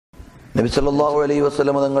നബി സല്ലല്ലാഹു അലൈഹി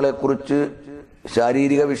വസല്ലം തങ്ങളെ കുറിച്ച്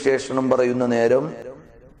ശാരീരിക വിശേഷണം പറയുന്ന നേരം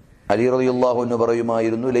അലി റളിയല്ലാഹു അൻഹു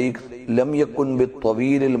പറയുമായിരുന്നു, ലം യകുൻ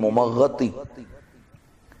ബിത്വീലിൽ മുമഗ്ഗത്തി,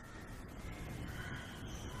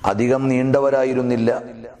 അധികം നീണ്ടവരായിരുന്നില്ല,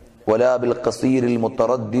 വലാ ബിൽ ഖസീരിൽ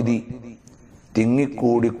മുതറദ്ദിദി,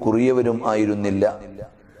 തിങ്ങിക്കൂടി കുറിയവരും ആയിരുന്നില്ല,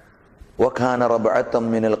 വകാന റബ്അതൻ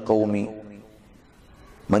മിനൽ ഖൗമി,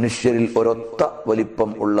 മനുഷ്യരിൽ ഒരൊത്ത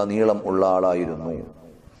വലിപ്പം ഉള്ള നീളം ഉള്ള ആളായിരുന്നു.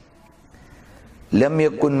 ലം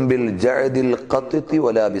യകുൻ ബിൽ ജഅദിൽ ഖത്തി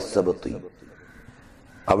വലാ ബിസ്സബതി,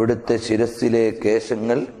 അവിടുത്തെ ശിരസിലെ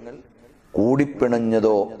കേശങ്ങൾ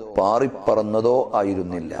കൂടിപ്പിണഞ്ഞതോ പാറിപ്പറന്നതോ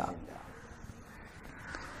ആയിരുന്നില്ല.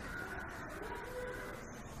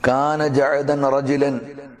 കാന ജഅദൻ റജുലൻ,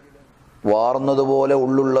 വാർന്നതുപോലെ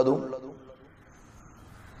ഉള്ളുള്ളതും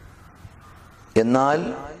എന്നാൽ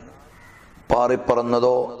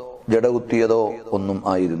പാറിപ്പറന്നതോ ജടകുത്തിയതോ ഒന്നും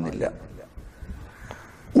ആയിരുന്നില്ല,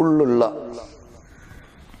 ഉള്ളുള്ള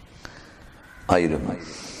ആയിരുന്നു.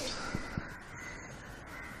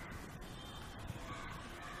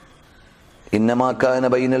 ഇന്നമാ കാന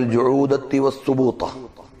ബൈനൽ ജുഊദത്തി വസ്സുബൂത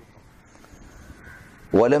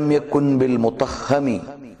വലം യകുൻ ബിൽ മുതഹമി,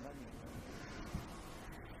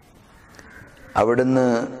 അവിടുന്ന്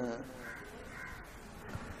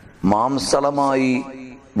മാംസളമായി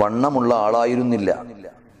വണ്ണമുള്ള ആളായിരുന്നില്ല,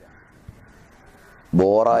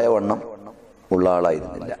 ബോറായ വണ്ണം ഉള്ള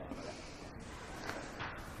ആളായിരുന്നില്ല.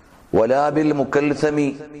 വലാബിൽ മുക്കൽസമി,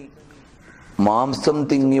 മാംസം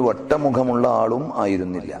തിങ്ങി വട്ടമുഖമുള്ള ആളും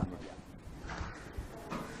ആയിരുന്നില്ല.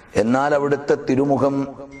 എന്നാൽ അവിടുത്തെ തിരുമുഖം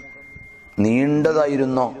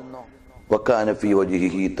നീണ്ടതായിരുന്നോ? വകാന ഫീ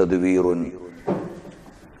വജ്ഹിഹി തദ്വീറുൻ,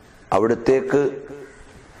 അവിടത്തേക്ക്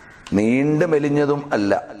നീണ്ടു മെലിഞ്ഞതും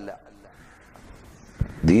അല്ല,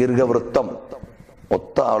 ദീർഘവൃത്തം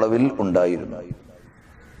ഒത്ത അളവിൽ ഉണ്ടായിരുന്നു.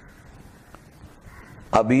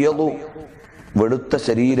 അബിയദു, വെളുത്ത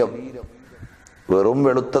ശരീരം, വെറും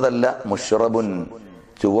വെളുത്തതല്ല, മുഷ്റബുൻ,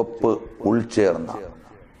 ചുവപ്പ് ഉൾച്ചേർന്ന.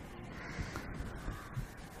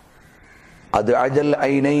 അത് അജൽ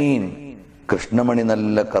ഐനൈൻ, കൃഷ്ണമണി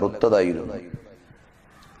നല്ല കറുത്തതായിരുന്നു.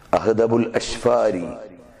 അഹ്ദബുൽ അഷ്ഫാരി,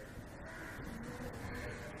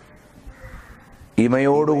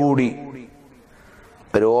 ഇമയോടുകൂടി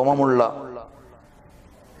രോമമുള്ള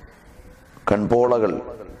കൺപോളകൾ.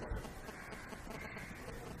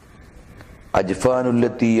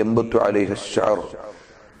 അജ്ഫാനുല്ലത്തി യംബത്തു അലൈഹി അശ്ശഅർ,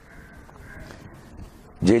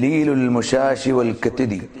 ജലീലുൽ മുശാശി വൽ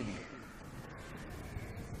കതിദി,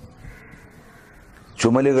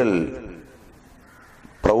 ചുമലുകൾ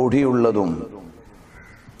പ്രൗഢിയുള്ളതും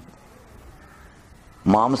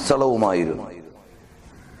മാംസളവുമായിരുന്നു.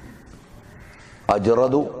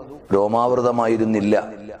 അജ്റദു, രോമാവൃതമായിരുന്നില്ല.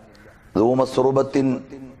 ധൂമസ്വരൂപത്തിൻ,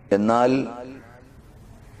 എന്നാൽ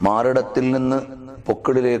മാറിടത്തിൽ നിന്ന്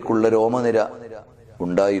പൊക്കിളിലേക്കുള്ള രോമനിര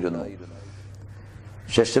ഉണ്ടായിരുന്നു.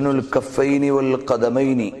 ശശനുൽ കഫൈനി വൽ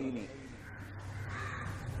ഖദമൈനി,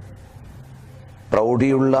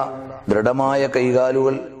 പ്രൗഢിയുള്ള ദൃഢമായ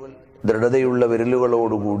കൈകാലുകൾ, ദൃഢതയുള്ള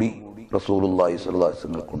വിരലുകളോടുകൂടി റസൂലുള്ളാഹി സ്വല്ലല്ലാഹു അലൈഹി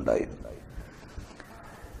വസല്ലം ഉണ്ടായിരുന്നു.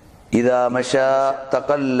 ഇദാ മശാ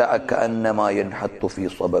തഖല്ലഅ കഅന്നമാ യൻഹത്തു ഫീ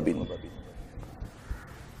സബബിൻ,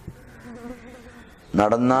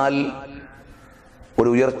 നടന്നാൽ ഒരു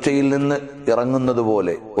ഉയർച്ചയിൽ നിന്ന് ഇറങ്ങുന്നത്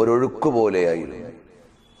പോലെ, ഒരൊഴുക്ക് പോലെയായിരുന്നു.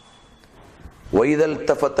 വൈദൽ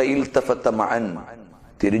തഫത ഇൽതഫത മഅൻ,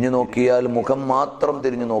 തിരിഞ്ഞു നോക്കിയാൽ മുഖം മാത്രം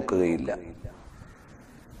തിരിഞ്ഞു നോക്കുകയില്ല,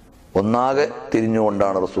 ഒന്നാകെ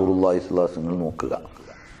തിരിഞ്ഞുകൊണ്ടാണ് റസൂലുള്ളാഹി സ്വല്ലല്ലാഹു അലൈഹി വസല്ലം നോക്കുക.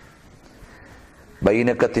 ബൈന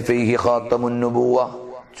കതിഫൈഹി ഖാതമുൻ നുബുവ,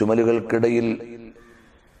 ചുമലുകൾക്കിടയിൽ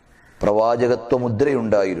പ്രവാചകത്വ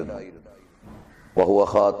മുദ്രയുണ്ടായിരുന്നു. വഹുവ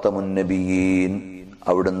ഖാതമുൻ നബിയീൻ,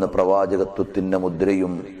 അവിടുന്ന് പ്രവാചകത്വത്തിന്റെ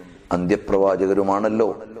മുദ്രയും അന്ത്യപ്രവാചകരുമാണല്ലോ.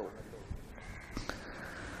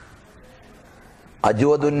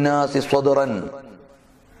 അജ്വദുന്നാസി സ്വദറൻ,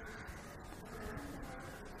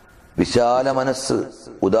 വിശാല മനസ്സ്,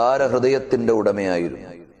 ഉദാര ഹൃദയത്തിന്റെ ഉടമയായിരുന്നു.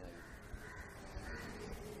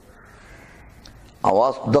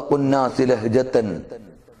 അവാസ്ദഖുന്നാസി ലഹ്ജതൻ,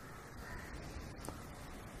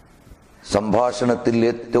 സംഭാഷണത്തിൽ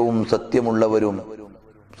ഏറ്റവും സത്യമുള്ളവരും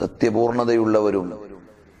സത്യപൂർണതയുള്ളവരും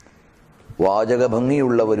വാചക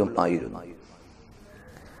ഭംഗിയുള്ളവരും ആയിരുന്നു.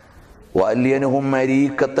 വല്യനുഹും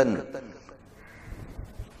അരീക്കത്തൻ,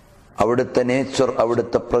 അവിടുത്തെ നേച്ചർ,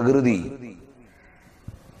 അവിടുത്തെ പ്രകൃതി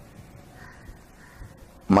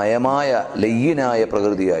മയമായ ലയ്യനായ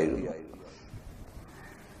പ്രകൃതിയായിരുന്നു.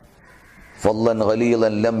 ഫളൻ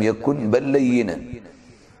ഗലീലൻ ലം യകുൻ ബൽ ലയ്യനൻ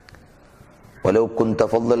വലൗ കുൻത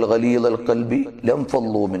ഫളൽ ഗലീലൽ ഖൽബി ലം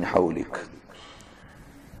ഫളൂ മിൻ ഹൗലിക്,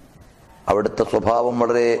 അവിടുത്തെ സ്വഭാവം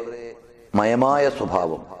വളരെ മയമായ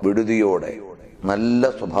സ്വഭാവം, വിടുതിയോടെ നല്ല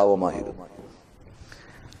സ്വഭാവമായിരുന്നു.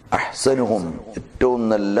 അഹ്സനുഹും ഏറ്റവും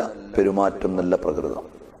നല്ല പെരുമാറ്റം, നല്ല പ്രകൃതം.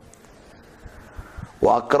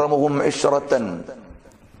 വഅക്രമുഹും ഇശ്റത്തൻ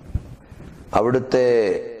അവിടുത്തെ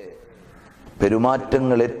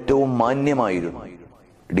പെരുമാറ്റങ്ങൾ ഏറ്റവും മാന്യമായിരുന്നു.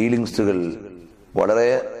 ഡീലിങ്സുകൾ വളരെ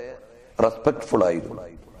റെസ്പെക്ട്ഫുൾ ആയിരുന്നു.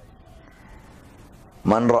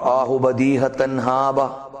 മൻ റആഹു ബദീഹതൻ ഹാബ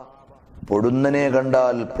പൊടുന്നനെ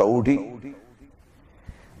കണ്ടാൽ പ്രൗഢി.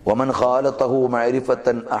 വമൻ ഖാലതഹു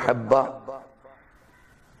മഅരിഫതൻ അഹബ്ബ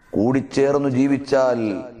കൂടിച്ചേർന്നു ജീവിച്ചാൽ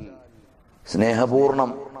സ്നേഹപൂർണം,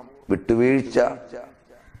 വിട്ടുവീഴ്ച,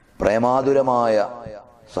 പ്രേമാതുരമായ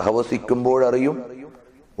സഹവസിക്കുമ്പോഴറിയും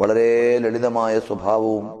വളരെ ലളിതമായ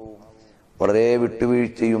സ്വഭാവവും വളരെ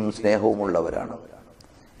വിട്ടുവീഴ്ചയും സ്നേഹവുമുള്ളവരാണ്.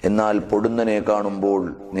 എന്നാൽ പൊടുന്നനെ കാണുമ്പോൾ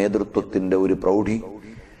നേതൃത്വത്തിന്റെ ഒരു പ്രൗഢി,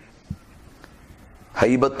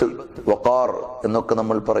 ഹൈബത്ത്, വഖാർ എന്നൊക്കെ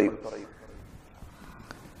നമ്മൾ പറയും.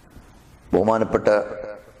 ബഹുമാനപ്പെട്ട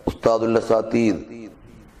ഉസ്താദുൽ അസാതീദ്,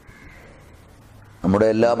 നമ്മുടെ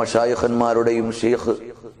എല്ലാ മശായിഖന്മാരുടെയും ഷെയ്ഖ്,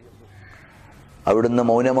 അവിടുന്ന്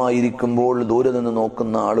മൗനമായിരിക്കുമ്പോൾ ദൂരെ നിന്ന്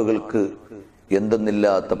നോക്കുന്ന ആളുകൾക്ക്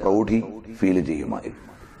എന്തെന്നില്ലാത്ത പ്രൗഢി ഫീൽ ചെയ്യുമായിരുന്നു.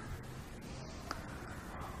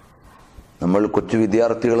 നമ്മൾ കൊച്ചു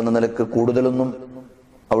വിദ്യാർത്ഥികൾ എന്ന നിലക്ക് കൂടുതലൊന്നും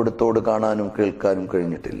അവിടുത്തോട് കാണാനും കേൾക്കാനും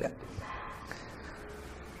കഴിഞ്ഞിട്ടില്ല.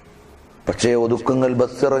 പക്ഷേ ഒതുക്കങ്ങൾ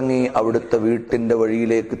ബസ്സിറങ്ങി അവിടുത്തെ വീട്ടിന്റെ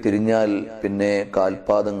വഴിയിലേക്ക് തിരിഞ്ഞാൽ പിന്നെ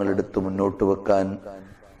കാൽപാദങ്ങൾ എടുത്ത് മുന്നോട്ട് വെക്കാൻ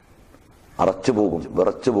അറച്ചുപോകും,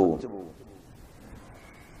 വിറച്ചുപോകും,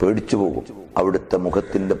 പേടിച്ചു പോകും. അവിടുത്തെ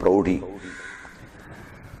മുഖത്തിന്റെ പ്രൗഢി.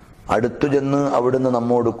 അടുത്തു ചെന്ന് അവിടുന്ന്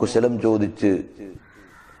നമ്മോട് കുശലം ചോദിച്ച്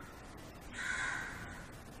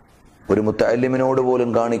ഒരു മുത്തഅല്ലിമിനോട് പോലും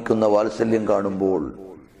കാണിക്കുന്ന വാത്സല്യം കാണുമ്പോൾ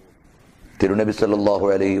തിരുനബി സല്ലല്ലാഹു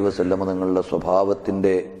അലൈഹി വസല്ലം തങ്ങളുടെ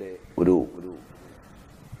സ്വഭാവത്തിന്റെ ഒരു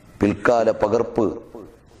പിൽക്കാല പകർപ്പ്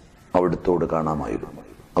അവിടുത്തോട് കാണാമായിരുന്നു.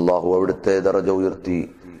 അള്ളാഹു അവിടുത്തെ ദറജ ഉയർത്തി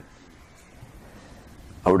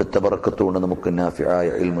അവിടുത്തെ ബർക്കത്തുകൊണ്ട് നമുക്ക് നാഫിആയ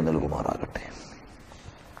ഇൽമു നൽകുമാറാകട്ടെ.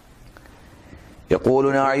 യഖൂലു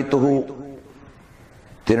നഅയ്തുഹു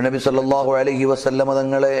തിരുനബി സല്ലല്ലാഹു അലൈഹി വസല്ലം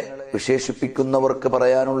തങ്ങളെ വിശേഷിപ്പിക്കുന്നവർക്ക്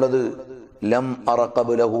പറയാനുള്ളത് ലം അറ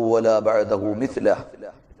ഖബ്ലഹു വലാ ബഅദഹു മിസ്ലഹു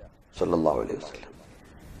സല്ലല്ലാഹു അലൈഹി വസല്ലം.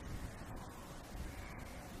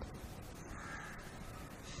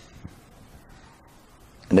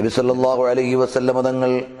 നബി സല്ലല്ലാഹു അലൈഹി വസല്ലം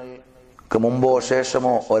തങ്ങൾക്ക് മുമ്പോ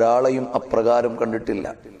ശേഷമോ ഒരാളെയും അപ്രകാരം കണ്ടിട്ടില്ല.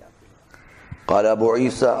 ഖാല അബൂ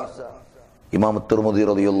ഈസ ഇമാം തിർമിദി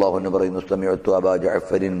റളിയല്ലാഹു അൻഹു പറയുന്നു, സമിഅതു അബാ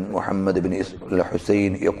ജഅഫർ മുഹമ്മദ് ഇബ്നു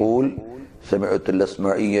ഹുസൈൻ യഖൂൽ سمعت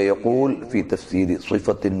الأسمعي يقول في تفسير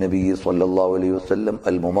صفة النبي صلى الله عليه وسلم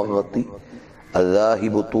الممغط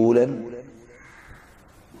الذاهب طولا.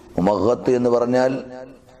 മുമഗ്ഗത്ത് എന്ന് പറഞ്ഞാൽ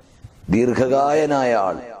ദീർഘകായനായ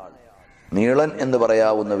ആൾ, നീളൻ എന്ന്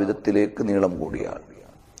പറയാവുന്ന വിധത്തിലേക്ക് നീളം കൂടിയ ആൾ.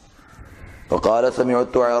 വഖാല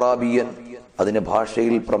സമിഅതു അറാബിയൻ അതിന്റെ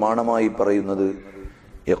ഭാഷയിൽ പ്രമാണമായി പറയുന്നത്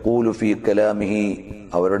യഖൂലു ഫീ കലാമിഹി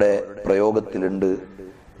അവരുടെ പ്രയോഗത്തിലുണ്ട്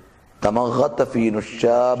തമഗ്ഗത ഫീ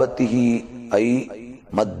നുശാബതിഹി ഐ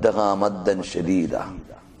മദ്ദഹാ മദ്ദൻ ശദീദ.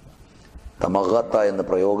 തമഗ്ഗത എന്ന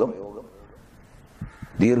പ്രയോഗം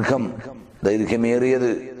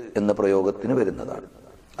ദൈർഘ്യമേറിയത് എന്ന പ്രയോഗത്തിന് വരുന്നതാണ്.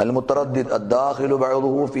 അൽ മുത്തറദ്ദിദ് അദ്ദാഖിലു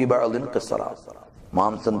ബഅദുഹു ഫീ ബഅദിൻ ഖിസ്റ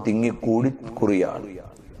മാംസം തിങ്ങിക്കൂടി കുറിയാൾ.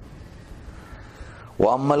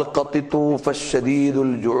 വഅമ്മൽ ഖത്തിതു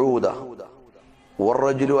ഫശദീദുൽ ജുഊദ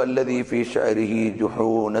والرجل الذي في شعره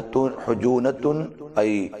حجونة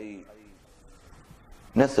أي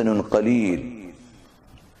نسن قليل.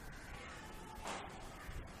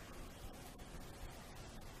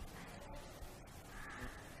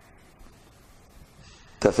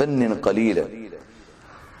 تفن قليلا.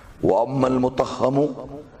 وأما المطخم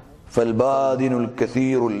فالبادن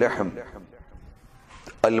الكثير اللحم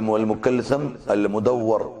المكلسم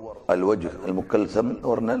المدور الوجه. المكلسم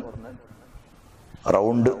ورنال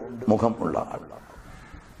റൗണ്ട് മുഖമുള്ള ആൾ.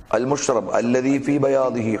 അൽ മുഷ്റബ് അല്ലദീ ഫീ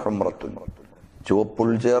ബയാദിഹി ഹുംറത്തുൻ ചുവപ്പുൾ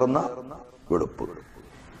ചേർന്ന വെളുപ്പ്.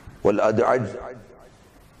 വൽ അദ്അജ്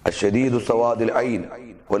അശ്ശദീദു സവാദിൽ ഐൻ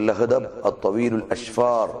വൽ അഹ്ദബ് അത്വീലുൽ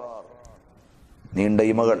അശ്ഫാർ നീണ്ട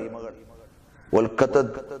ഇമകൾ. വൽ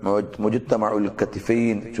ഖതദ് മുജ്തമഉൽ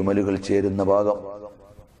കതിഫൈൻ ചുമലുകൾ ചേരുന്ന ഭാഗം.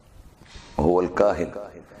 ഹുവൽ കാഹിൽ.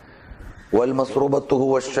 والمصروبة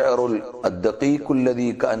هو الشعر الدقيق الذي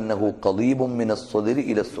كأنه قضيب من الصدر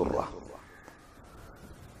إلى السرة.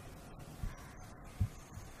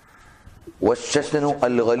 والششن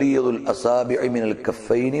الغليظ الأصابع من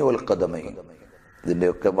الكفين والقدمين.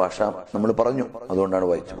 ഇതിന്റെയൊക്കെ ഭാഷ നമ്മൾ പറഞ്ഞു, അതുകൊണ്ടാണ്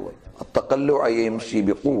വായിച്ചു പോകുന്നത്. التقلع يمشي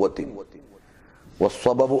بقوة.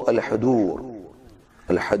 والصبب الحدور.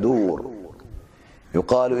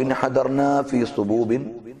 يقال إن حضرنا في صبوب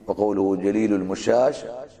وقوله جليل المشاش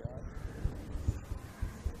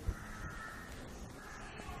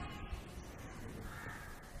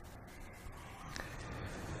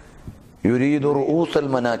يريد رؤوس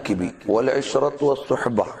المناكب والعشرة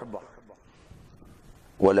والصحبة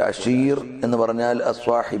والعشير എന്ന് പറഞ്ഞാൽ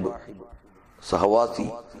الصاحب സഹവാസി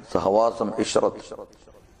സഹവാസം ഇഷ്റത്ത്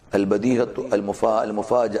അൽബദീഹത്തു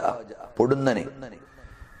അൽമുഫാജഅ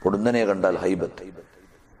പൊടുന്നനെ കണ്ടാൽ ഹൈബത്ത്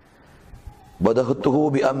ബദഹ്തുഹു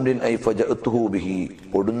ബിഅംരിൻ ഐ ഫജഅതുഹു ബിഹി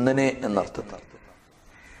പൊടുന്നനെ എന്നർത്ഥത്തിൽ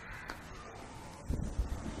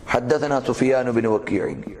حدثنا سفيان بن وكيع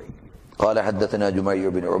قال حدثنا جميع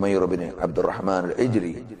بن عمير بن عبد الرحمن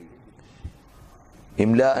العجلي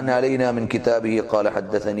إملاء علينا من كتابه قال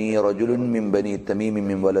حدثني رجل من بني تميم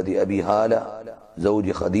من ولد أبي هالة زوج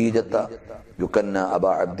خديجة يكنى أبا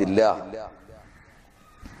عبد الله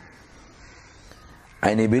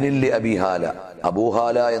عن ابن لأبي هالة أبو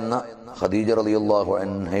هالة എന്ന ഖദീജ റളിയല്ലാഹു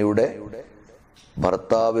അൻഹയുടെ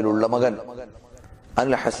ഭർത്താവിലുള്ള മകൻ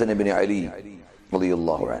അൽ ഹസൻ ഇബ്നു അലി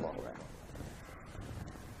റളിയല്ലാഹു അൻഹു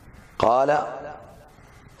قال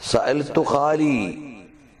سألت خالي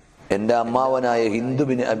എന്റെ അമ്മാവനായ ഹിന്ദു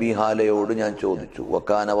ബിൻ അബി ഹാലയോട് ഞാൻ ചോദിച്ചു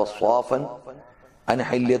വകാന വസ്വാഫൻ അൻ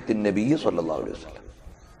ഹല്യത്തിൻ നബി സല്ലല്ലാഹു അലൈഹി വസല്ലം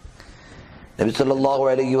നബി സല്ലല്ലാഹു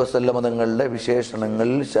അലൈഹി വസല്ലം തങ്ങളുടെ വിശേഷണങ്ങൾ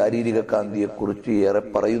ശാരീരിക കാന്തിയെ കുറിച്ച് ഏറെ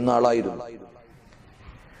പറയുന്ന ആളായിരുന്നു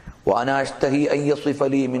വാനാ അഷ്തഹി അൻ യസിഫ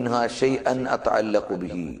ലി മിൻഹാ ഷൈഅൻ അതഅല്ലഖു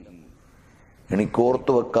ബിഹി എനിക്ക്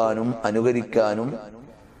ഓർത്തു വെക്കാനും അനുകരിക്കാനും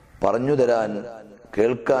പറഞ്ഞു തരാൻ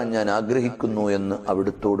കേൾക്കാൻ ഞാൻ ആഗ്രഹിക്കുന്നു എന്ന്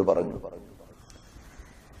അവിടുത്തോട് പറഞ്ഞു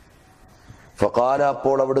ഫഖാല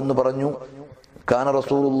അപ്പോൾ അവിടുന്ന് പറഞ്ഞു കാന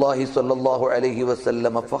റസൂലുള്ളാഹി സ്വല്ലല്ലാഹു അലൈഹി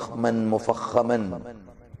വസല്ലം ഫഖ്മൻ മുഫഖമൻ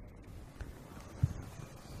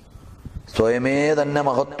സ്വയമേ തന്നെ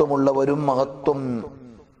മഹത്വമുള്ളവരും മഹത്വം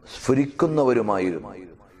സ്ഫുരിക്കുന്നവരുമായിരുന്നു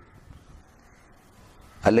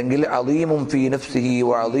അല്ലെങ്കിൽ അളീമുൻ ഫീ നഫ്സിഹി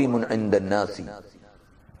വഅളീമുൻ ഇൻദൻ നാസി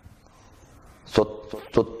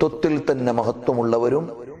സ്വത്വത്തിൽ തന്നെ മഹത്വമുള്ളവരും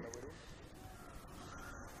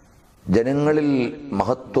ജനങ്ങളിൽ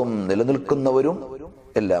മഹത്വം നിലനിൽക്കുന്നവരും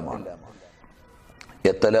എല്ലാമാണ്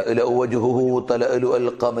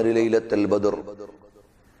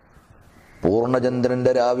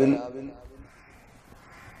പൂർണ്ണചന്ദ്രന്റെ രാവിൽ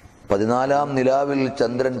 14-ാം നിലാവിൽ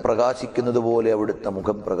ചന്ദ്രൻ പ്രകാശിക്കുന്നത് പോലെ അവിടുത്തെ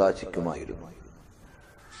മുഖം പ്രകാശിക്കുമായിരുന്നു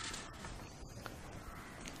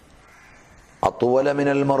അത്വല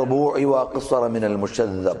മിനൽ മർബൂഇ വഅഖ്സറ മിനൽ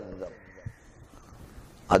മുശദ്ദബ്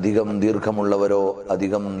അധികം ദീർഘമുള്ളവരോ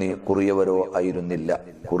അധികം കുറിയവരോ ആയിരുന്നില്ല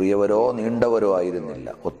കുറിയവരോ നീണ്ടവരോ ആയിരുന്നില്ല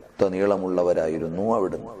ഒത്ത നീളമുള്ളവരായിരുന്നു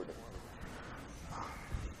അവിടുന്ന്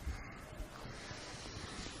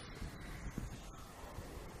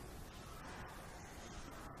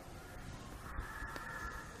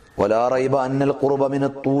വലാ റൈബ അന്നൽ ഖുർബ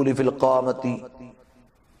മിനൽ തൂലി ഫിൽ ഖാമത്തി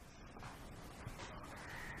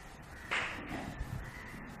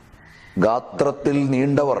ഗാത്രത്തിൽ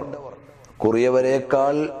നീണ്ടവർ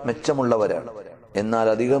കുറിയവരേക്കാൾ മെച്ചമുള്ളവരാണ് എന്നാൽ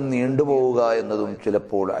അധികം നീണ്ടുപോവുക എന്നതും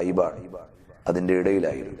ചിലപ്പോൾ ഐബാണ് അതിന്റെ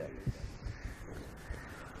ഇടയിലായിരുന്നു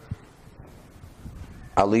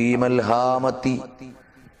അലീമൽ ഹാമത്തി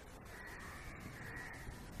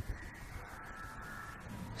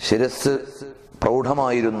ശിരസ്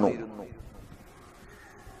പ്രൗഢമായിരുന്നു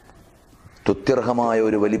തുത്യർഹമായ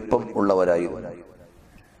ഒരു വലിപ്പം ഉള്ളവരായിരുന്നു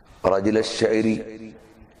റജിലശ്ശൈരി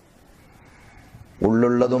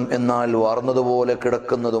ഉള്ളുള്ളതും എന്നാൽ വാർന്നതുപോലെ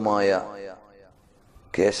കിടക്കുന്നതുമായ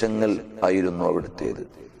കേശങ്ങൾ ആയിരുന്നു അവിടുത്തേത്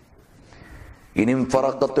ഇനിം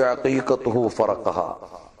ഫറഖത്ത് അഖീഖത്തുഹു ഫറഖഹ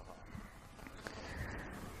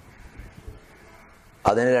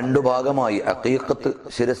അതിന് രണ്ടു ഭാഗമായി അഖീഖത്ത്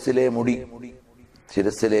ശിരസിലെ മുടി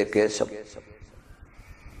ശിരസിലെ കേശം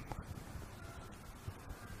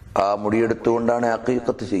ആ മുടിയെടുത്തുകൊണ്ടാണ്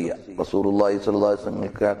അഖീഖത്ത് ചെയ്യുക റസൂലുള്ളാഹി സ്വല്ലല്ലാഹു അലൈഹി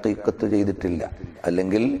വസല്ലം അഖീഖത്ത് ചെയ്തിട്ടില്ല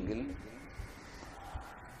അല്ലെങ്കിൽ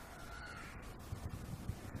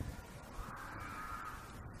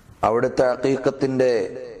അവിടുത്തെ അഖീഖത്തിന്റെ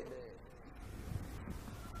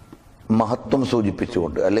മഹത്വം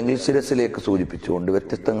സൂചിപ്പിച്ചുകൊണ്ട് അല്ലെങ്കിൽ ശിരസിലേക്ക് സൂചിപ്പിച്ചുകൊണ്ട്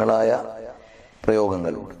വ്യത്യസ്തങ്ങളായ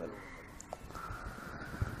പ്രയോഗങ്ങളുണ്ട്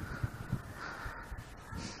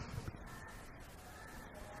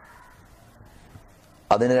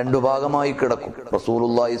അതിന് രണ്ടു ഭാഗമായി കിടക്കും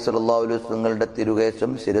റസൂലുള്ളാഹി സ്വല്ലല്ലാഹു അലൈഹി വസല്ലമയുടെ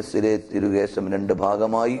തിരുകേശം ശിരസിലെ തിരുകേശം രണ്ട്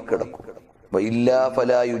ഭാഗമായി കിടക്കും വഇല്ലാ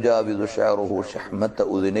ഫലാ യുജാവിസു ശഅറുഹു ശഹ്മത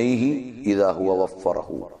ഉദ്നൈഹി ഇദാ ഹുവ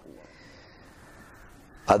വഫറഹു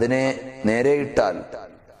അതിനെ നേരെ ഇട്ടാൽ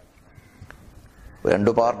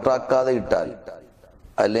രണ്ടു പാർട്ടാക്കാതെ ഇട്ടാൽ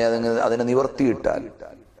അല്ലെങ്കിൽ അതിനെ നിവർത്തിയിട്ടാൽ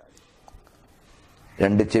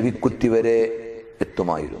രണ്ട് ചെവിക്കുത്തി വരെ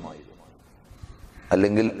എത്തുമായിരുന്നു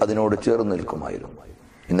അല്ലെങ്കിൽ അതിനോട് ചേർന്ന് നിൽക്കുമായിരുന്നു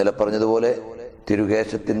ഇന്നലെ പറഞ്ഞതുപോലെ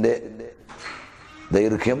തിരുകേശത്തിന്റെ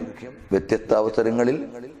ദൈർഘ്യം വ്യത്യസ്ത അവസരങ്ങളിൽ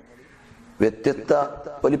വ്യത്യസ്ത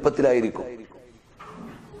വലിപ്പത്തിലായിരിക്കും.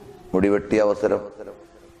 മുടി വെട്ടിയ അവസരം,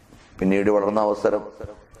 പിന്നീട് വളർന്ന അവസരം,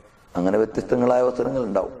 അങ്ങനെ വ്യത്യസ്തങ്ങളായ അവസരങ്ങൾ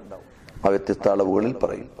ഉണ്ടാവും. ആ വ്യത്യസ്ത അളവുകളിൽ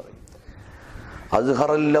പറയും.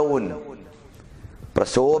 അസ്ഹറൽ ലൗൻ,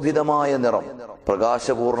 പ്രശോഭിതമായ നിറം,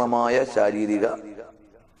 പ്രകാശപൂർണമായ ശാരീരിക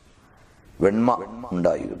വെണ്മ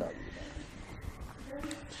ഉണ്ടായിരുന്നു.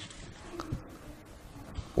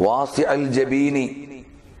 വാസി അൽ ജബീനി,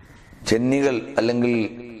 ചെന്നികൾ അല്ലെങ്കിൽ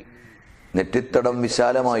നെറ്റിത്തടം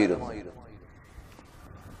വിശാലമായിരുന്നു.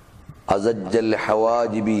 അസജ്ജൽ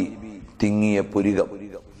ഹവാജിബി, തിങ്ങിയ പുരികം.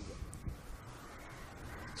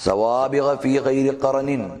 സവാബിഗ ഫീ ഗൈരി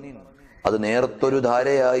ഖറനിൻ, അത് നേർത്തൊരു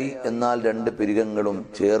ധാരയായി, എന്നാൽ രണ്ട് പുരികങ്ങളും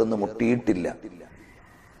ചേർന്ന് മുട്ടിയിട്ടില്ല.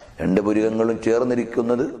 രണ്ട് പുരികങ്ങളും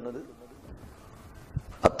ചേർന്നിരിക്കുന്നത്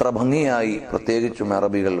അത്ര ഭംഗിയായി പ്രത്യേകിച്ചും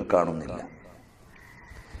അറബികൾ കാണുന്നില്ല.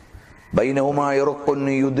 ബൈനഹുമാ ഇർഖുൻ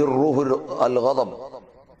യുദിറുഹു അൽ ഗദബ്,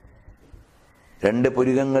 രണ്ട്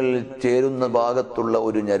പുരികങ്ങൾ ചേരുന്ന ഭാഗത്തുള്ള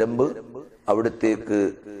ഒരു ഞരമ്പ്, അവിടത്തേക്ക്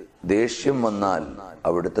ദേഷ്യം വന്നാൽ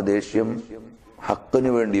അവിടുത്തെ ദേഷ്യം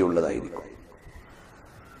ഹക്കിന് വേണ്ടിയുള്ളതായിരിക്കും.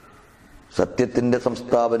 സത്യത്തിന്റെ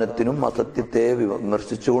സംസ്ഥാപനത്തിനും അസത്യത്തെ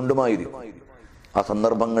വിമർശിച്ചുകൊണ്ടുമായിരിക്കും. ആ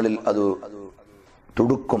സന്ദർഭങ്ങളിൽ അത്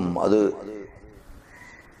തുടുക്കും, അത്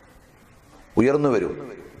ഉയർന്നു വരും.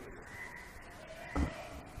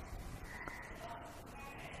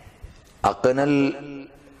 അഖനൽ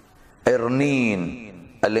എർണീൻ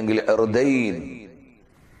അല്ലെങ്കിൽ എർദൈൻ,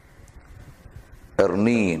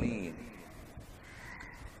 എർണീൻ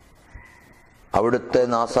അവിടുത്തെ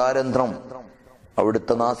നാസാരന്ധ്രം,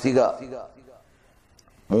 അവിടുത്തെ നാസിക,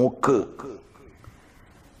 മൂക്ക്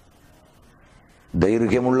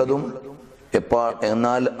ദൈർഘ്യമുള്ളതും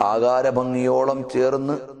എന്നാൽ ആകാരഭംഗിയോളം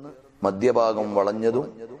ചേർന്ന് മധ്യഭാഗം വളഞ്ഞതും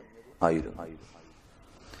ആയിരുന്നു.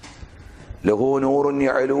 ലഹു നൂറുൻ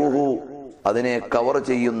യഅലൂഹു, അതിനെ കവർ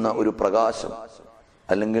ചെയ്യുന്ന ഒരു പ്രകാശം,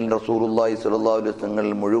 അല്ലെങ്കിൽ റസൂലുള്ളാഹി സ്വല്ലല്ലാഹു അലൈഹി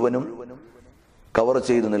വസല്ലം മുഴുവനും കവർ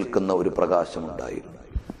ചെയ്തു നിൽക്കുന്ന ഒരു പ്രകാശം ഉണ്ടായിരുന്നു.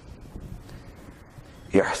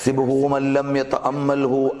 യഹ്സിബുഹു മൻ ലം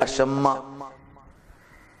യതഅമ്മൽഹു അശമ്മ,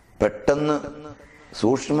 പെട്ടെന്ന്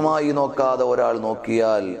സൂക്ഷ്മമായി നോക്കാതെ ഒരാൾ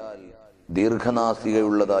നോക്കിയാൽ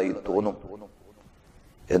ദീർഘനാസികയുള്ളതായി തോന്നും.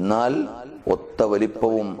 എന്നാൽ ഒത്ത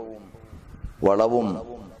വലിപ്പവും വളവും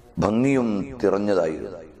ഭംഗിയും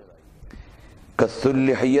തിറഞ്ഞതായിരുന്നു.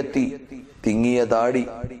 കസ്സുല്ലിഹയ്യത്തി, തിങ്ങിയ താടി.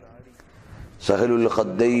 സഹലുൽ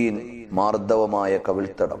ഖദ്ദൈൻ, മാർദ്ദവമായ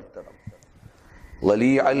കവിൾത്തടം.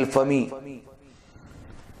 ലലീഅൽ ഫമി,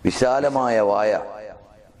 വിശാലമായ വായ.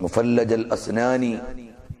 മുഫല്ലജൽ അസ്നാനി,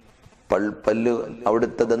 പല്ല്,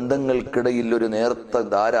 അവിടുത്തെ ദന്തങ്ങൾക്കിടയിൽ ഒരു നേർത്ത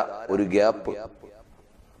ധാര, ഒരു ഗ്യാപ്പ്.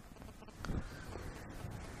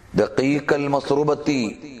 ദഖീഖൽ മസ്റുബത്തി,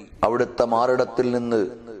 അവിടുത്തെ മാറിടത്തിൽ നിന്ന്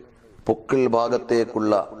പൊക്കിൾ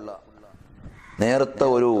ഭാഗത്തേക്കുള്ള നേർത്ത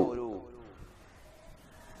ഒരു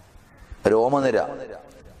രോമനിര.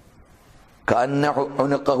 കഅന്നഹു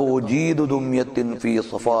ഉൻഖഹു ജീദു ദുംയത്തിൻ ഫീ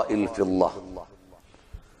സഫാഇൽ ഫിദ്ദ,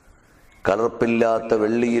 കലർപ്പില്ലാത്ത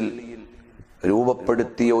വെള്ളിയിൽ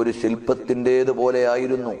രൂപപ്പെടുത്തിയ ഒരു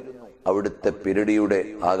ശില്പത്തിൻ്റെതുപോലെയായിരുന്നു അവിടുത്തെ പിരടിയുടെ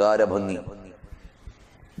ആകാരഭംഗി.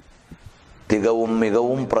 തികവും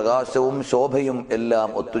മികവും പ്രകാശവും ശോഭയും എല്ലാം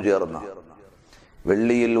ഒത്തുചേർന്ന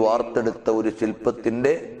വെള്ളിയിൽ വാർത്തെടുത്ത ഒരു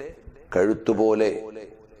ശില്പത്തിന്റെ കഴുത്തുപോലെ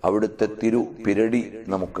അവിടുത്തെ പിരടി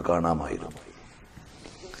നമുക്ക് കാണാമായിരുന്നു.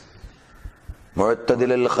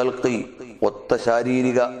 മുഅ്തദിലൽ ഖൽഖി, ഒത്ത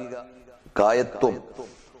ശാരീരിക കായത്വം,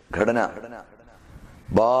 ഘടന.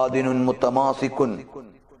 ബാദിനുൻ മുതമാസിക്കുൻ,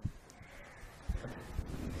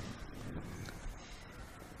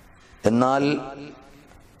 എന്നാൽ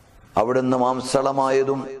അവിടുന്ന്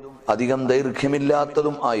മാംസളമായതും അധികം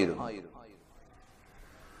ദൈർഘ്യമില്ലാത്തതും ആയിരുന്നു.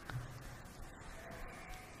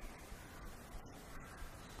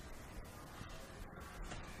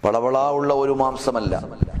 വളവള ഉള്ള ഒരു മാംസമല്ല,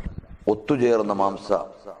 ഒത്തുചേർന്ന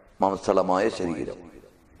മാംസളമായ ശരീരം.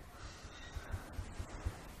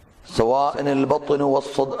 സവാഅനിൽ ബത്നു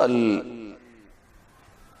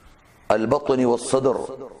വസ്സദ്ർ,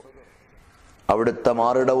 അവിടുത്തെ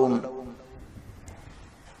മാറിടവും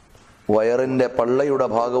വയറിന്റെ പള്ളയുടെ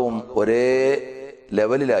ഭാഗവും ഒരേ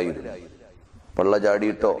ലെവലിലായിരുന്നു. പള്ള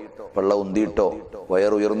ചാടിയിട്ടോ പള്ള ഉന്തിയിട്ടോ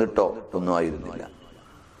വയറുയർന്നിട്ടോ ഒന്നും ആയിരുന്നില്ല.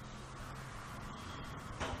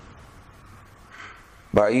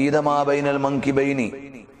 ബഈദമാ ബൈനൽ മൻകിബൈനി,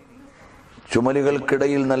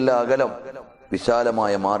 ചുമലുകൾക്കിടയിൽ നല്ല അകലം,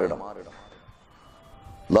 വിശാലമായ മാറിടം.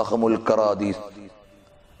 ലഖമുൽ കറാദീസ്,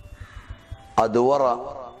 അദ്വറ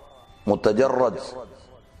മുതജറദ്,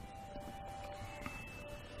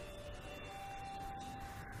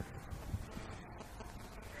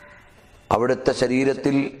 അവിടുത്തെ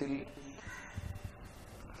ശരീരത്തിൽ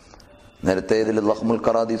നേരത്തെ ഇതിൽ ലഹ്മുൽ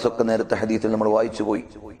ഖറാദീസ് ഒക്കെ നേരത്തെ ഹദീസിൽ നമ്മൾ വായിച്ചു പോയി.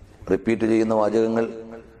 റിപ്പീറ്റ് ചെയ്യുന്ന വാചകങ്ങൾ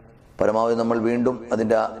പരമാവധി നമ്മൾ വീണ്ടും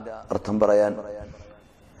അതിന്റെ അർത്ഥം പറയാൻ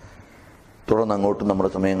തുടർന്ന് അങ്ങോട്ടും നമ്മുടെ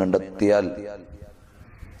സമയം കണ്ടെത്തിയാൽ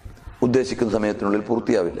ഉദ്ദേശിക്കുന്ന സമയത്തിനുള്ളിൽ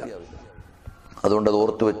പൂർത്തിയാവില്ല. അതുകൊണ്ട് അത്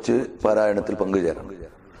ഓർത്തു വെച്ച് പാരായണത്തിൽ പങ്കുചേരണം.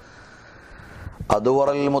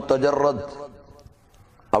 അതുവറൽ മുത്തജറദ്,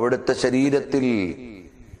 അവിടുത്തെ ശരീരത്തിൽ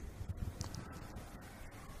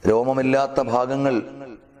രോമമില്ലാത്ത ഭാഗങ്ങൾ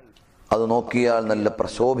അത് നോക്കിയാൽ നല്ല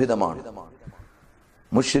പ്രശോഭിതമാണ്.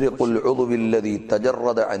 മുശ്രിഖുൽ ഉദ്വില്ലദി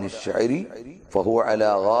തജറദ അനിശ്ശഅരി ഫഹുവ അലാ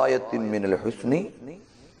ഗായത്തിൻ മിനൽ ഹുസ്നി,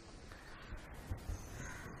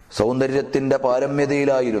 സൗന്ദര്യത്തിന്റെ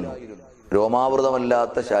പാരമ്യതയിലായിരുന്നു.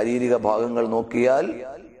 രോമാവൃതമല്ലാത്ത ശാരീരിക ഭാഗങ്ങൾ നോക്കിയാൽ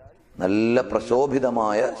നല്ല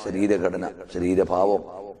പ്രശോഭിതമായ ശരീരഘടന, ശരീരഭാവം.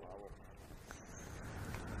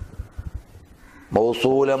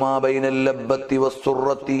 മൗസൂലമാ ബൈനൽ ലബ്ബത്തി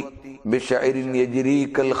വസ്സുറത്തി ബിശഅരിൻ യജ്രീ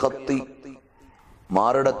കൽ ഖത്തി,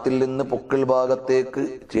 മാറിടത്തിൽ നിന്ന് പൊക്കിൾ ഭാഗത്തേക്ക്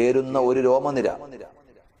ചേരുന്ന ഒരു രോമനിര,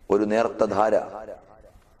 ഒരു നേർത്ത ധാര.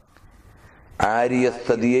 ആരിയ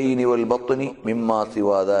സദിയൈനി വൽ ബത്നി മിമ്മാ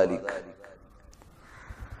സിവാ ദാലിക്,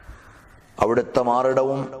 അവിടുത്തെ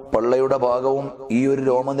മാറിടവും പള്ളയുടെ ഭാഗവും ഈ ഒരു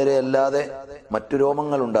രോമനിരയല്ലാതെ മറ്റു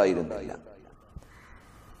രോമങ്ങൾ ഉണ്ടായിരുന്നില്ല.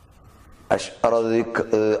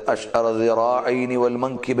 അശ്അറ ദിറാഅൈനി വൽ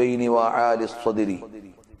മൻകിബൈനി വആലി الصدരി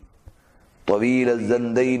طويل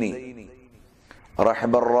الزندين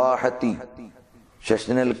رحب الراحة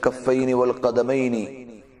ششن الكفين والقدمين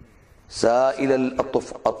سائل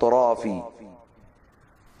الأطراف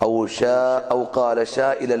أو قال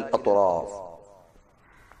شائل الأطراف.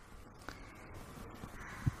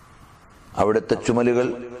 അവിടുത്തെ ചുമലുകൾ,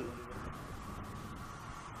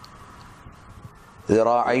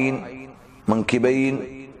 ദിറാഅൈൻ, മൻകിബൈൻ,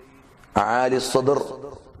 ആലി സദർ,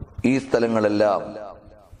 ഈ സ്ഥലങ്ങളെല്ലാം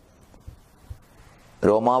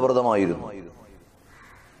രോമാവൃതമായിരുന്നു.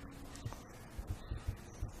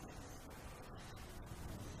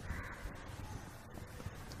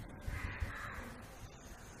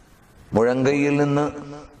 മുഴങ്കൈയിൽ നിന്ന്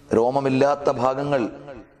രോമമില്ലാത്ത ഭാഗങ്ങൾ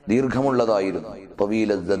ദീർഘമുള്ളതായിരുന്നു.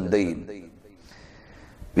 തവീല സന്ദൈൻ,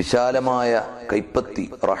 വിശാലമായ കൈപ്പത്തി.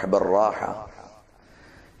 റഹ്ബർ റാഹ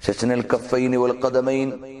ശശ്നൽ കഫൈനി വൽ ഖദമൈൻ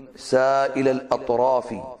സായിലൽ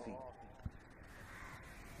അത്റാഫി,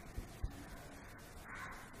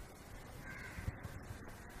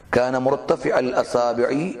 കാന മുർത്തഫിഅൽ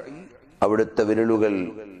അസാബിഇ, അവിടുത്തെ വിരലുകൾ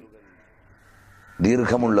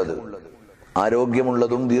ദീർഘമുള്ളത്,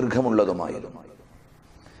 ആരോഗ്യമുള്ളതും ദീർഘമുള്ളതുമായിരുന്നു.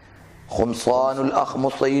 ഖുംസാനുൽ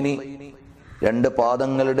അഖ്മുസൈനി, രണ്ട്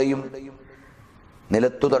പാദങ്ങളുടെയും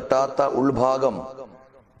നിലത്തു തട്ടാത്ത ഉൾഭാഗം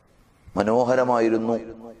മനോഹരമായിരുന്നു.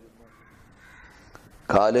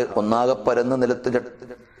 കാല് ഒന്നാകെ പരന്ന് നിലത്ത്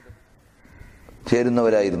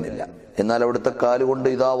ചേരുന്നവരായിരുന്നില്ല. എന്നാൽ അവിടുത്തെ കാലുകൊണ്ട്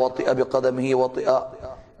ഇദാ വതിഅ ബിഖദമിഹി വതിഅ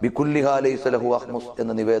ബികുല്ലിഹാ ലൈസ ലഹു അഖ്മുസ്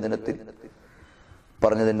എന്ന നിവേദനത്തിൽ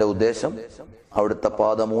പറഞ്ഞതിന്റെ ഉദ്ദേശം അവിടുത്തെ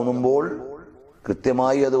പാദം ഊന്നുമ്പോൾ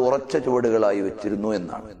കൃത്യമായി അത് ഉറച്ച ചുവടുകളായി വെച്ചിരുന്നു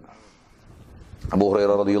എന്നാണ്. അബൂ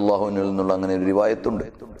ഹുറൈറ റളിയല്ലാഹു അൻഹു നിന്നുള്ള അങ്ങനെ ഒരു റിവായത്തുണ്ട്.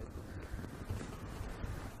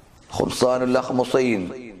 ഖുംസാനുൽ അഖ്മുസൈൻ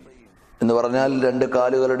എന്ന് പറഞ്ഞാൽ രണ്ട്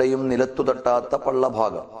കാലുകളുടെയും നിലത്തു തട്ടാത്ത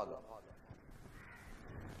പള്ളഭാഗം.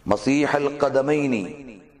 മസീഹൽ ഖദമൈനി,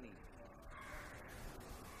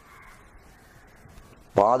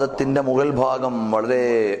 പാദത്തിന്റെ മുകൾ ഭാഗം വളരെ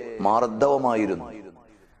മാർദ്ദവമായിരുന്നു.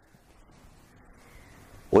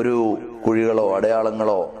 ഒരു കുഴികളോ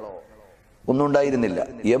അടയാളങ്ങളോ ഒന്നും ഉണ്ടായിരുന്നില്ല.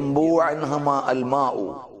 യംബൂ അൻഹമാ അൽമാഉ,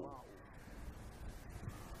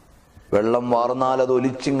 വെള്ളം വാർന്നാൽ അത്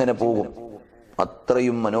ഒലിച്ചിങ്ങനെ പോകും.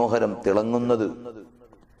 അത്രയും മനോഹരം, തിളങ്ങുന്നത്,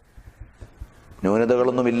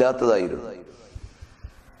 ന്യൂനതകളൊന്നും ഇല്ലാത്തതായിരുന്നു.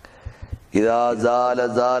 ഇദാ സാല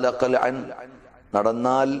സാല ഖൽഅൻ,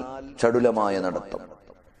 നടന്നാൽ ചടുലമായ നടത്തം.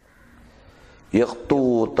 യഖ്തു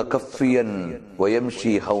തകഫിയൻ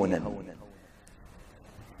വയംശി ഹൗനൻ,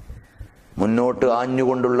 മുന്നോട്ട്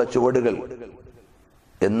ആഞ്ഞുകൊണ്ടുള്ള ചുവടുകൾ,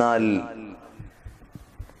 എന്നാൽ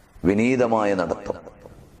വിനീതമായ നടത്തം.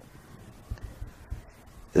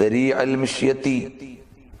 ദരീഅൽ മിശ്യത്തി,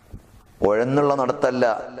 ഒഴന്നുള്ള നടത്തല്ല,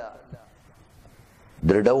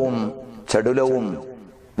 ദൃഢവും ചടുലവും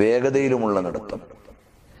വേഗതയിലുമുള്ള നടത്തം.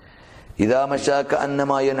 ഇദാ മശാ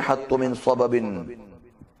കഅന്നമാ യൻഹത്തു മിൻ സബബിൻ,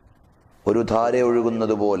 ഒരു ധാര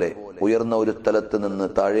ഒഴുകുന്നത് പോലെ, ഉയർന്ന ഒരു സ്ഥലത്ത് നിന്ന്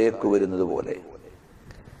താഴേക്ക് വരുന്നത് പോലെ.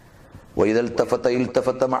 വഇദൽ തഫത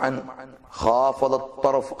ഇൽതഫത മഅൻ ഖാഫദ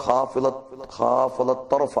الطرف ഖാഫദ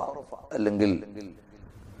الطرف, അല്ലെങ്കിൽ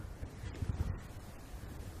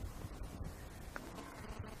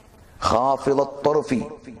ഖാഫിദ الطرف,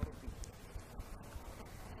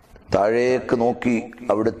 താഴേക്ക് നോക്കി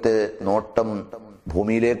അവിടുത്തെ നോട്ടം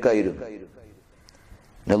ഭൂമിയിലേക്കായിരുന്നു.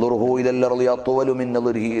 നളുറുഹു ഇലൽ അർളി അത്വലു മിൻ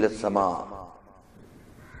നളുരിഹി ഇലസ്സമാ.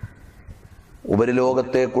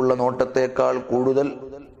 ഉപരിലോകത്തേക്കുള്ള നോട്ടത്തേക്കാൾ കൂടുതൽ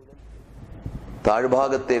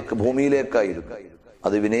താഴ്ഭാഗത്തേക്ക് ഭൂമിയിലേക്കായിരുന്നു.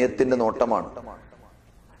 അത് വിനയത്തിന്റെ നോട്ടമാണ്.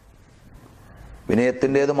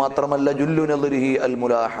 വിനയത്തിൻ്റെത് മാത്രമല്ല, ജുല്ലു നളുരിഹി അൽ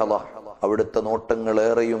മുലാഹള. അവിടുത്തെ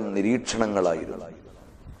നോട്ടങ്ങളേറെയും നിരീക്ഷണങ്ങളായിരുന്നു.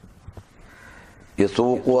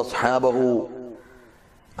 യസൂഖു അസ്ഹാബഹു.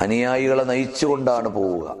 അനുയായികളെ നയിച്ചുകൊണ്ടാണ്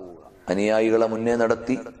പോവുക. അനുയായികളെ മുന്നേ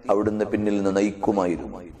നടത്തി അവിടുന്ന് പിന്നിൽ നിന്ന്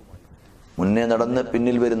നയിക്കുമായിരുന്നു. മുന്നേ നടന്ന്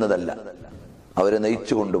പിന്നിൽ വരുന്നതല്ല, അവരെ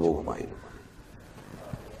നയിച്ചു കൊണ്ടുപോകുമായിരുന്നു.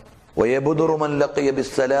 വയബ്ദുറു മൻ ലഖിയ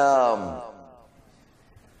ബിസ്സലാം.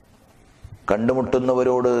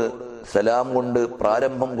 കണ്ടുമുട്ടുന്നവരോട് സലാം കൊണ്ട്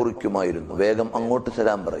പ്രാരംഭം കുറിക്കുമായിരുന്നു. വേഗം അങ്ങോട്ട്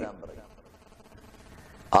സലാം പറയും.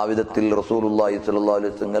 ആ വിധത്തിൽ റസൂലുള്ളാഹി സ്വല്ലല്ലാഹു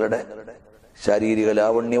അലൈഹി വസല്ലമയുടെ ശാരീരിക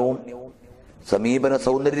ലാവണ്യവും സമീപന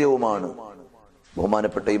സൗന്ദര്യവുമാണ്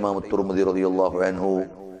ബഹുമാനപ്പെട്ട ഇമാം തുർമുദി റളിയല്ലാഹു അൻഹു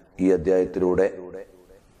ഈ അധ്യായത്തിലൂടെ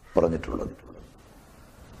പറഞ്ഞിട്ടുള്ളത്.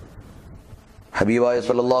 ഹബീബായ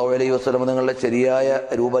സല്ലല്ലാഹു അലൈഹി വസല്ലം തങ്ങളുടെ ശരിയായ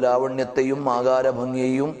രൂപലാവണ്യത്തെയും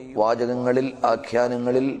ആകാരഭംഗിയെയും വാചകങ്ങളിൽ,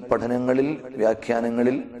 ആഖ്യാനങ്ങളിൽ, പഠനങ്ങളിൽ,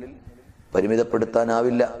 വ്യാഖ്യാനങ്ങളിൽ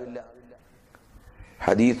പരിമിതപ്പെടുത്താനാവില്ല.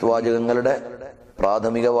 ഹദീസ് വാചകങ്ങളുടെ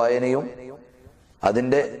പ്രാഥമിക വായനയും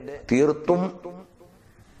അതിന്റെ തീർത്തും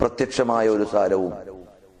പ്രത്യക്ഷമായ ഒരു സാരവും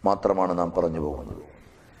മാത്രമാണ് നാം പറഞ്ഞു പോകുന്നത്.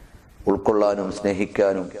 ഉൾക്കൊള്ളാനും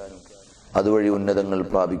സ്നേഹിക്കാനും അതുവഴി ഉന്നതങ്ങൾ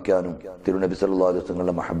പ്രാപിക്കാനും തിരുനബി സല്ലല്ലാഹു അലൈഹി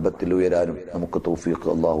വസല്ലമയുടെ മഹബ്ബത്തിൽ ഉയരാനും നമുക്ക് തൗഫീഖ്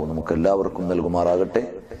അല്ലാഹു നമുക്ക് എല്ലാവർക്കും നൽകുമാറാകട്ടെ.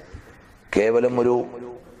 കേവലം ഒരു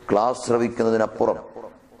ക്ലാസ് ശ്രവിക്കുന്നതിനപ്പുറം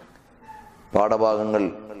പാഠഭാഗങ്ങൾ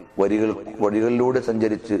വഴികളിലൂടെ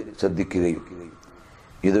സഞ്ചരിച്ച് ശ്രദ്ധിക്കുകയും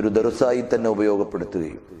ഇതൊരു ദർസായി തന്നെ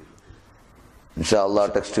ഉപയോഗപ്പെടുത്തുകയും ഇൻഷാ അല്ലാഹ്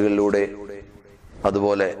ടെക്സ്റ്റുകളിലൂടെ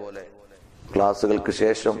അതുപോലെ ക്ലാസുകൾക്ക്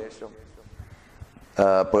ശേഷം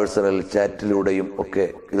പേഴ്സണൽ ചാറ്റിലൂടെയും ഒക്കെ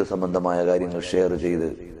ഇത് സംബന്ധമായ കാര്യങ്ങൾ ഷെയർ ചെയ്ത്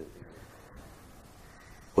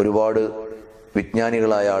ഒരുപാട്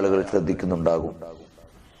വിജ്ഞാനികളായ ആളുകൾ ശ്രദ്ധിക്കുന്നുണ്ടാകും.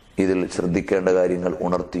 ഇതിൽ ശ്രദ്ധിക്കേണ്ട കാര്യങ്ങൾ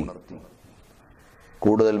ഉണർത്തി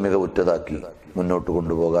കൂടുതൽ മികവുറ്റതാക്കി മുന്നോട്ട്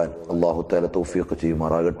കൊണ്ടുപോകാൻ അല്ലാഹു തആല തൗഫീഖ്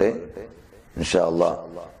ചെയ്യുമാറാകട്ടെ. ഇൻഷാ അല്ലാഹ്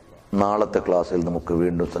നാളത്തെ ക്ലാസ്സിൽ നമുക്ക്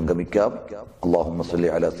വീണ്ടും സംഗമിക്കാം. അല്ലാഹുമ്മ സ്വല്ലി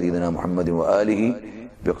അലാ സയ്യിദിനാ മുഹമ്മദി വആലിഹി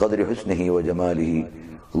ബിഖദ്രി ഹുസ്നിഹി വജമാലിഹി.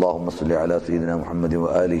 اللهم صل على سيدنا محمد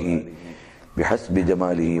وآله بحسب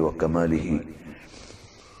جماله وكماله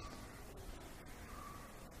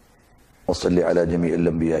وصل على جميع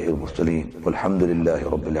الأنبياء والمرسلين والحمد لله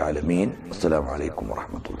رب العالمين. السلام عليكم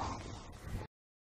ورحمة الله.